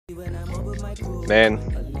Man,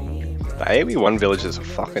 the AoE1 villagers are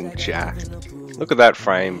fucking jacked. Look at that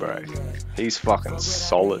frame, bro. He's fucking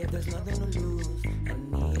solid.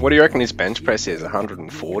 What do you reckon his bench press is?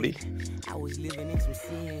 140? I was living in some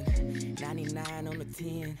sin, 99 on the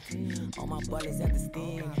 10, all my bullets at the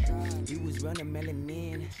stand, we was running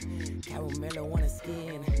melanin, caramel on the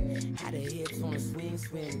skin, had the hips on a swing,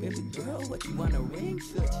 baby girl, what you want a ring,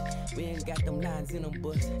 touch, we ain't got them lines in them,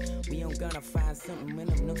 but we don't gonna find something in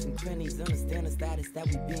them nooks and crannies, understand the status that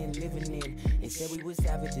we been living in, they said we was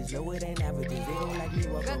savages, lower than averages, they don't like me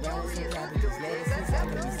walk around with some savages, lettuce and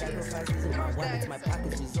salaries, sacrifices in my wallets, my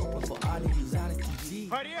pockets was open for all of you, honesty, G.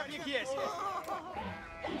 Поревник есть!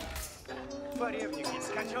 Поревник есть,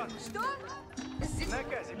 скачан! Что?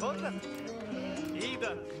 Наказе, Бонда?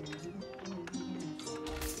 Ида!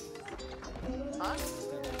 А?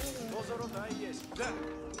 Позорода есть, да!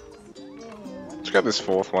 Let's grab this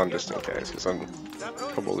fourth one just in case, because I'm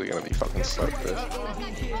probably gonna be fucking stoked there. Готово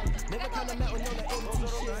есть.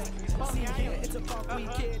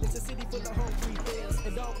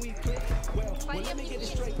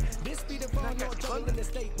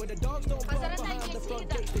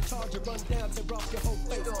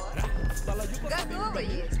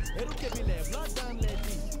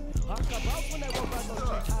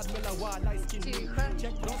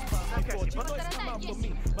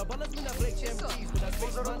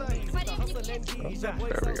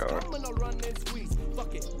 There we go.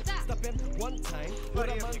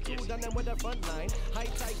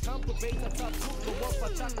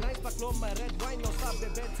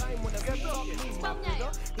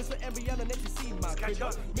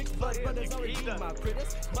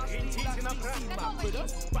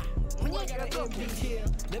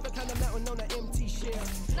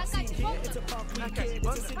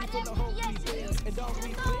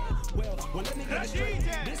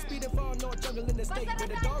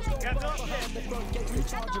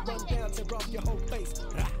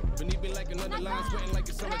 Beneath me like another line, sweating like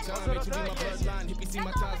it's summertime. Make you be my bloodline. If you see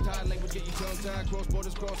my ties tied, language get you tongue tied. Cross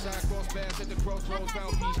borders, cross side, cross paths at the crossroads.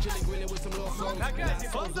 Found peace, chilling, grinning with some lost souls. Наказе,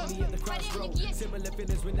 Бонда! At the crossroads, similar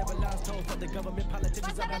feelings we never lost told for the government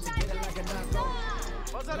politicians about to get it like a knockout.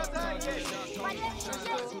 Позорода есть!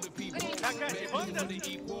 Наказе, Бонда!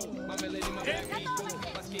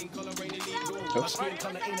 Oops. Skin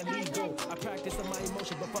color ain't illegal. I practice on my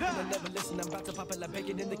emotion, but fuck will never listen. I'm about to pop it like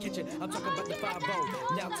bacon in the kitchen. I'm talking about the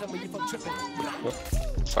 5-0. Now tell me if I'm tripping.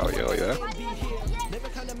 Sorry earlier. Never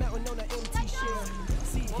kind of mountain on an empty shell.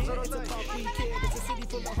 See here, it's a park we care. It's a city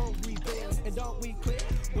full of hungry bears. And aren't we clear?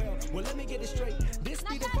 Well, let me get it straight. This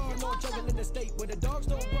be the far north jungle in the state where the dogs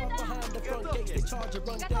don't walk behind the front gates. They charge you,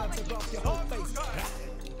 run down, tear off your whole face.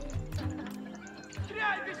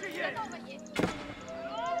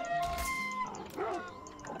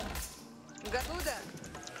 Готово?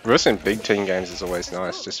 Wrestling big team games is always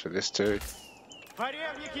nice, just for this too.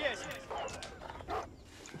 Поревник есть!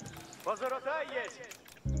 Позорода есть!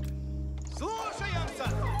 Слушаемся!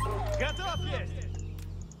 Готов есть!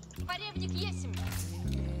 Поревник есть.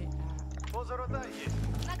 Позорода есть!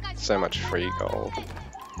 So much free gold.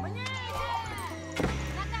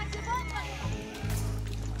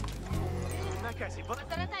 Наказе, Бонда!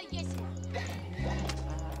 Позорода есть.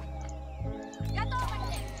 Готово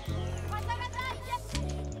ли? Позорода есть.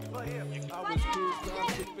 Поревник! I was cool,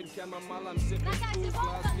 stop sipping, chamomile, I'm sipping, cool,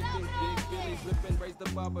 fly, skipping, big Billy, ripping, raise the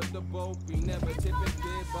bar, but the boat, we never tipping,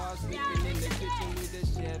 big bar, slipping in the kitchen with the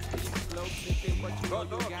chef, deep slow sipping, but you know you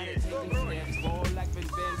gotta take them steps, more like been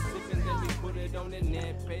sipping, then we put it on the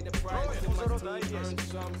net, pay the price, to my team, earn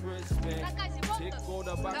some respect, tick for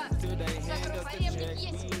the box till they hand us the check, we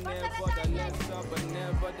never the lesser, but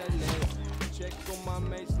nevertheless, check on my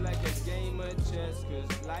mates like a game of chess, cause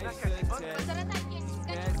life's a test. Позорода есть.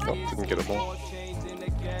 Oh, didn't get a ball. Change in the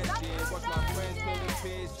gadget. Watch my friends pay the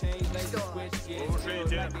fish, change like the switch get. Feel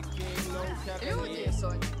like a king, no Люди, caffeine.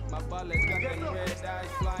 Сонь. My bullets got them red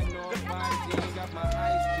eyes flying off my jeans. Got my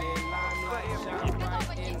ice jet, limelight shine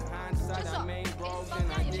bright. In hindsight, I made wrongs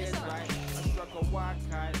and I did right. I struck a wild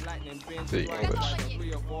kite, lightning bent There you right go, like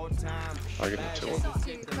 3 or 4 times. I'll give it to him.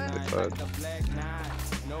 The third. The black knight,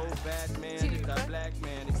 no Batman, it's a black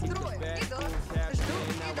man. To keep the Строй, bad иду. fool Жду,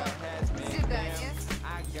 captain, now иду. I has been Свидание. I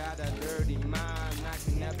got a dirty mind, I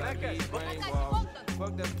can never be brainwashed.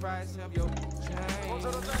 Fuck the price of your chain.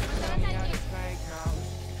 Tell me how this bank costs,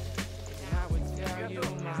 and I would tell you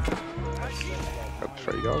mine. Got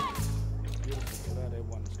 3 gold.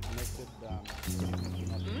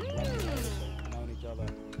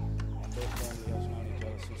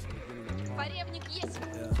 Поревник есть.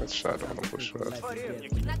 Let's try to push that.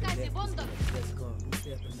 Наказе Бонда.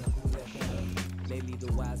 Lately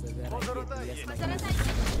the wiser that I get, the less my Позорода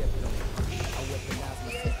есть.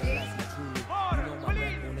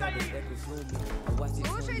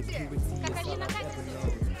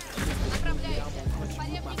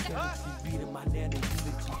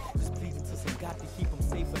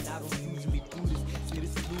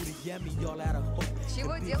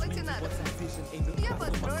 Чего делать надо? Я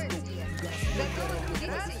построюсь. Готовы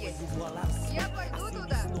делиться есть? Я пойду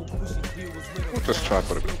туда. We'll just try to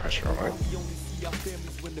put a bit of pressure on it.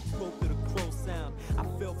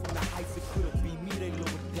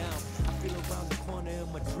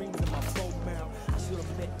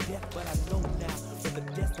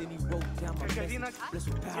 Кабина.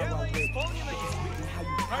 Дело исполнено.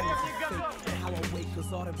 Поребник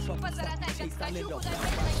готов. Позаратай, как скачу, куда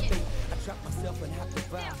поедет.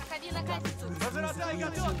 Кабина катится. Позаратай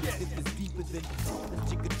готов есть.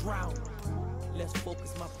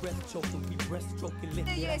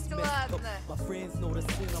 Да есть, ладно.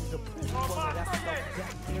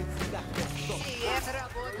 Сие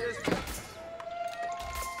работает.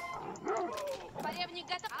 Поребник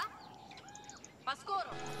готов. Поскору.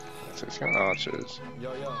 So he's got archers.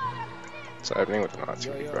 Yo, yo, So opening with an archer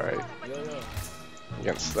would be great yo, yo.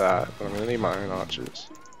 against that, but I'm gonna need my own archers.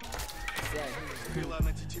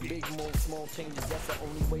 Big move, small changes, that's the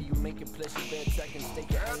only way you make it. Plus your bad second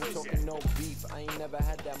stake, I ain't talking no beef. I ain't never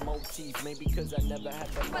had that motif, maybe cause I never had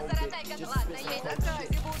that Позаратай, motive. как Just ладно, spit я some иду.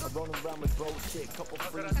 shit. I run around with bullshit, couple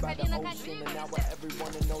freaks by the ocean, and now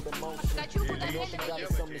everyone to know the motion. Скачу, куда You know they got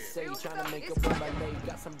поедет. something to say, trying to make up what I lay.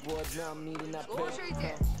 Got some broads now, I'm needing that pay.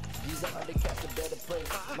 Слушайте. These are other cats that better pray.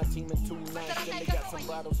 My team is too nice, and they got some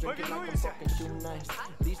bottles drinking like I'm fucking too nice.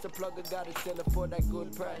 At least the plugger got it selling for that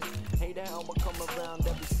good price. Hate the hell come around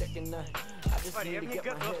every second night. I just need to get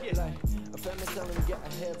my head right. A family telling me get a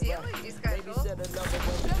head right. Maybe said I love it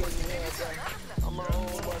when you get your head right. I'm my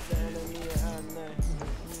own worst enemy at night.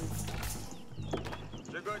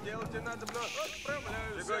 Чего делать надо, но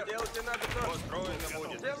отправляюсь. Чего делать надо, но построено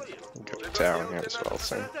будет. Get the tower in here as well,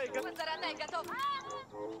 so Позаратай, готов.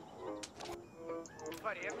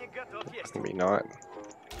 Поребник готов it's есть. gonna be night.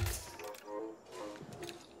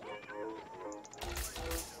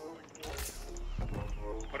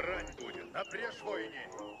 Брать будет. Напрежь войне.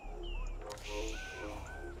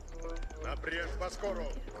 Напрежь поскору.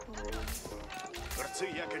 Борцы,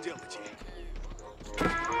 яко делайте.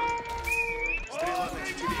 Стрела на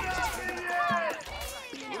тетере.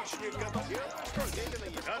 Лучник готов.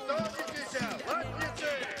 Готовьтесь,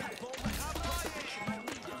 латницы!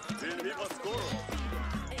 Стрельби поскору.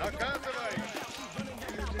 Наказывай.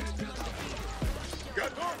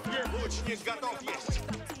 Готов? Лучник готов есть.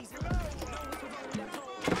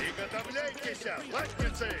 Приготовляйтесь,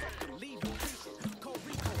 латницы!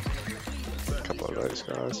 Couple of those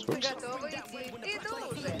guys. Whoops. Готовы идти. Иду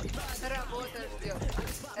уже. Работа ждет.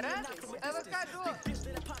 Радость, выхожу.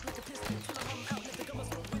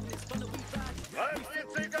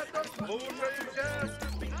 Латницы готов! Слушаемся!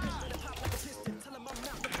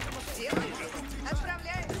 Делайте.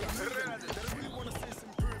 Отправляемся.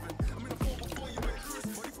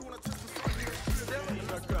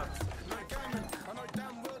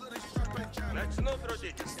 Начну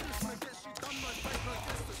трудитесь.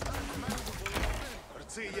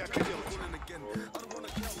 Борцы, яко делайте.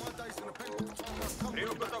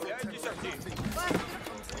 Приуготовляйтесь, Арти.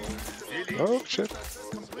 Oh shit.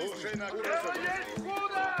 Слушай наказу.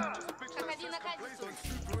 Кабина катится.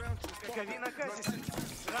 Кабина катится.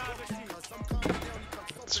 С радостью.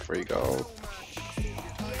 It's free gold.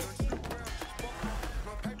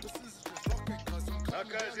 На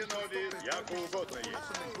казинове яко угодно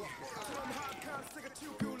есть.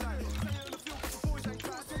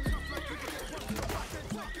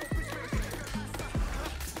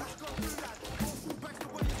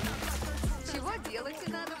 Чего делать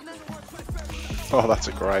надо? Oh, that's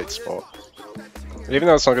a great spot. Even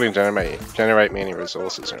though it's not going to generate me any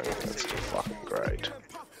resources or anything, it's still fucking great.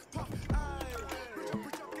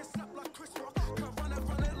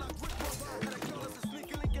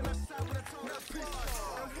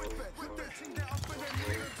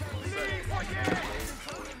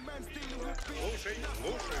 Слушай,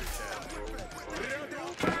 слушайся.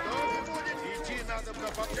 Готовы будет? Идти надо на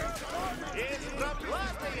пока. Есть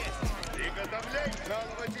проплата есть. Приготовляй,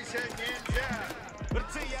 жаловаться нельзя.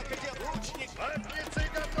 Борцы, яко дел. Лучник. Латницы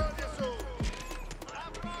готовятся.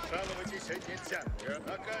 Жаловаться нельзя.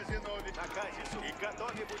 На казинове. На казису. И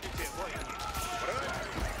готовы будете, воины.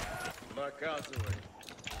 Наказывай.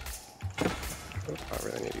 I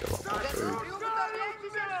really need to get a lot more food.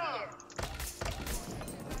 Приуготовляйтесь.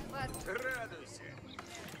 Ладно. Радуйся.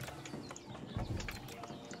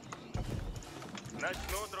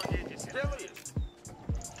 Начну трудитесь. Делаю.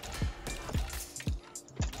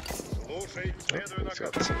 Слушай, следуй He's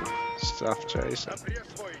got наказу. some stuff chasing.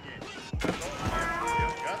 Напрежь войне.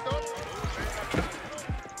 Готов? Слушай наказ.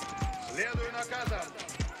 Следуй наказам.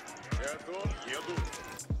 Готов? Еду.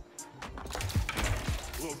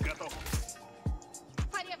 Лук готов.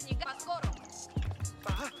 Поребник, по скору.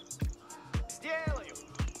 Ага. Сделаю.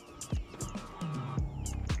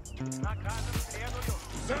 Наказом следую.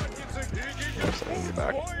 Задницы, идите в путь,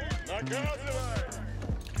 back. бой! Наказывай!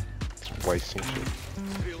 Just wasting shit.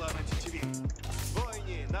 Стрела на тетиве.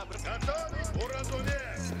 Бойни, готовы?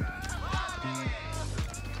 Уразумеешь!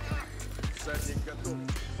 Задник готов.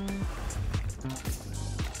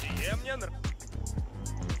 Сие мне нравится.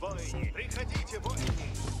 Бойни, приходите,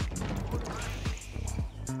 бойни!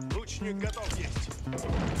 Лучник готов есть.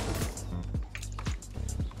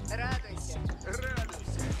 Радуйся.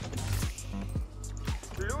 Радуйся.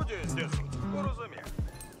 Люди здесь уразумех.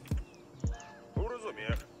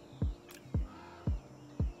 Уразумех.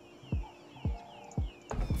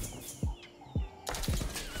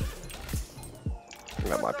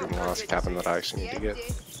 That might be the last cabin that I actually need to Я get.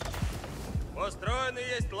 здесь. Построены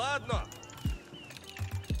есть, ладно?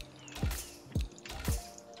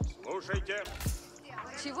 Слушайте,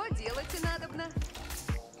 Чего делать и надобно?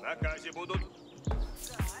 в наказе будут.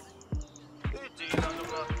 Идти надо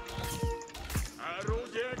было.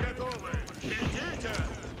 Орудия готовы. Идите!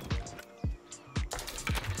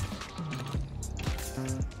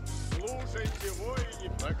 Слушайте,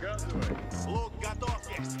 воини, наказывай. Лук готов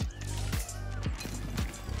есть.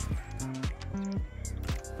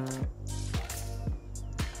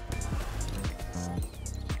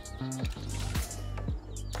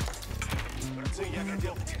 Борцы, я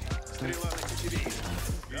готов. Стрела на тетиве.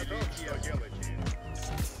 Готов, что делаете?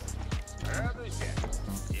 Радуйся.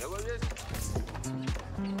 Дело есть.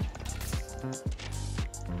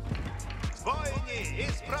 Воини,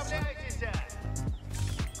 исправляйтесь!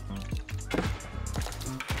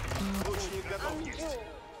 Лучник готов есть.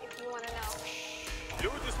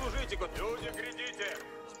 Люди служите, люди грядите.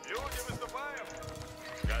 Люди выступаем.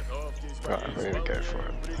 Готовьтесь, Alright, we need to go for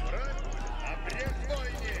it. Обрез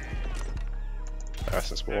бойни. That's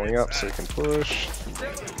just warming up so we can push.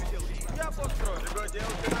 Я построю. Чего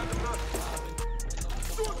делать надо было?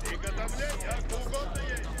 Приготовление, как угодно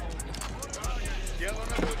есть.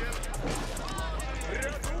 Сделано будет.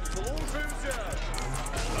 Ряду слушаемся.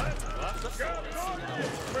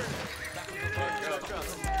 Готовьтесь мы.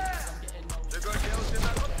 Чего делать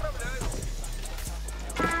надо? Отправляюсь.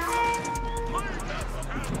 Мы как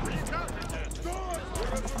прикажете. Стой,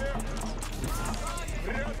 уразумел.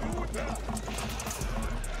 Ряду, да.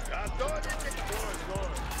 Готовите,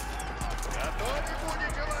 стой. Готовы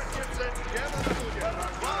будете, латницы. Сделано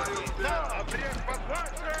будет. Да, обрез под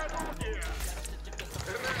ваши орудия.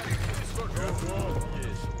 Готов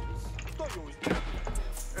есть. Стою.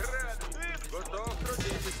 Радуйся. Готов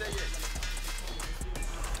трудиться есть.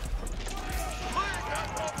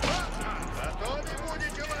 Готовы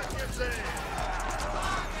будете, латницы.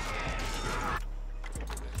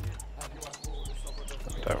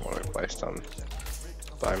 Don't want to waste on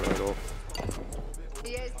diamond at all.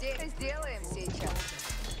 Я здесь. Сделаем сейчас.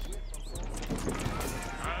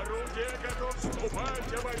 Орудие готов.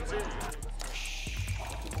 Вступайте, бойцы.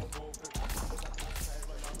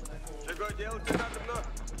 Чего делать надо было?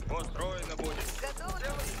 Построено будет. Готово?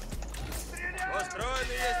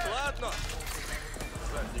 Построено есть, ладно?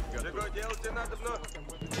 Чего делать надо было?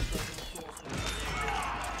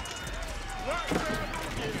 Ваши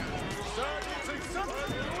орудия. Задницы,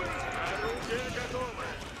 орудия готовы.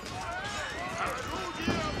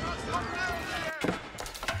 Орудие расставляйте.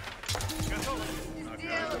 Готовы.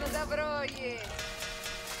 Сделано, добро есть.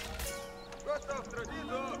 Готов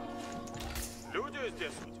трудиться. Люди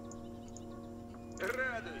здесь.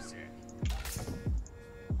 Радуйся.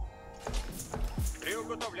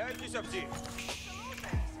 Приуготовляйтесь, обди.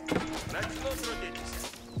 Начну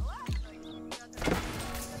трудитесь.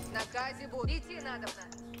 В наказе будет. Идти надобно.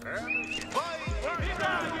 Радуйся.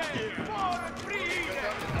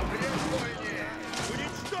 Обрез бойни.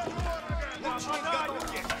 Уничтожь ворога. Лучник готов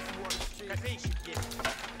есть. Копейщик есть.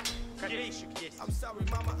 Копейщик есть. I'm sorry,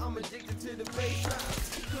 mama, I'm addicted to the baseline.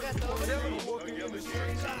 Walking in the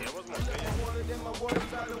street, one of them, my words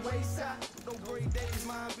by the wayside. No great days,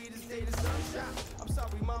 mine be the state of sunshine. I'm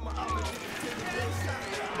sorry, mama, I'm addicted to the baseline.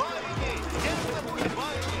 Воини, дело будет,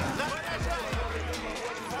 воини. Заряжай!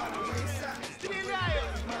 Стреляю!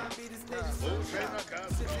 Mine be the state of Слушай sunshine.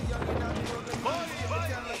 наказ. Воини,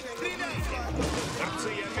 стреляйте! Борцы,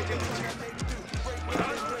 я готов.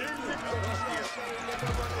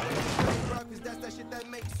 That's that shit that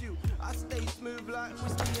makes you. I stay smooth like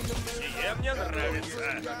whiskey in the middle. Сие мне нравится.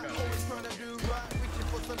 Always trying to do right, reaching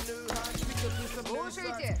for some new heights. We could do some new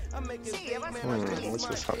Слушайте, sights. I'm making сие big вас man, What's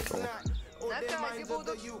this hunt for? наказе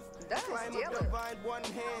будут. Да, сделаю.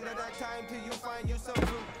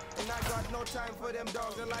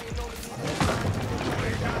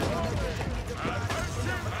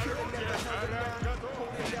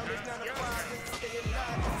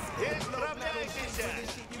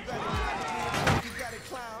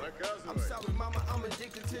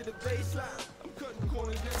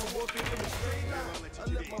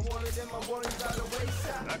 Наказывай.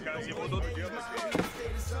 Наказе будут.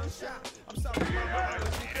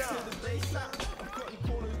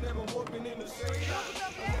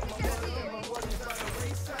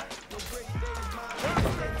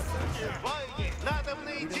 Войне, надо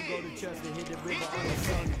идти.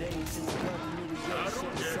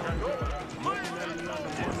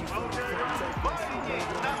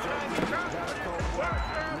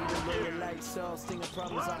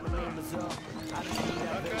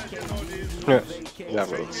 That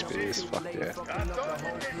little spears, fuck yeah.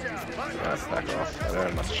 Yeah, back off. I don't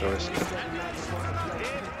have much choice.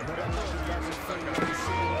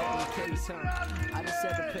 I just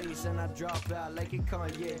set the pace and I drop out like it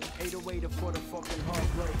can't yet. 808 for the fucking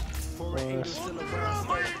heartbreak. For an angel still around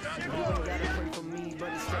state. You ain't gotta pray for me, but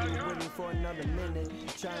it's steady waiting for another minute.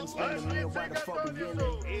 Try and spend a meal, why the fuck we yelling?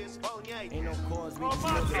 Ain't no cause, we just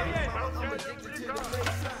live it. I'm addicted to the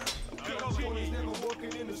baseline. Never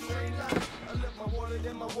walking in the straight line. I left my wallet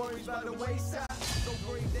and my worries by the wayside. So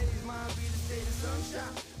great days, mine be the state of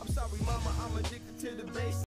sunshine. I'm sorry, mama, I'm addicted to the bass.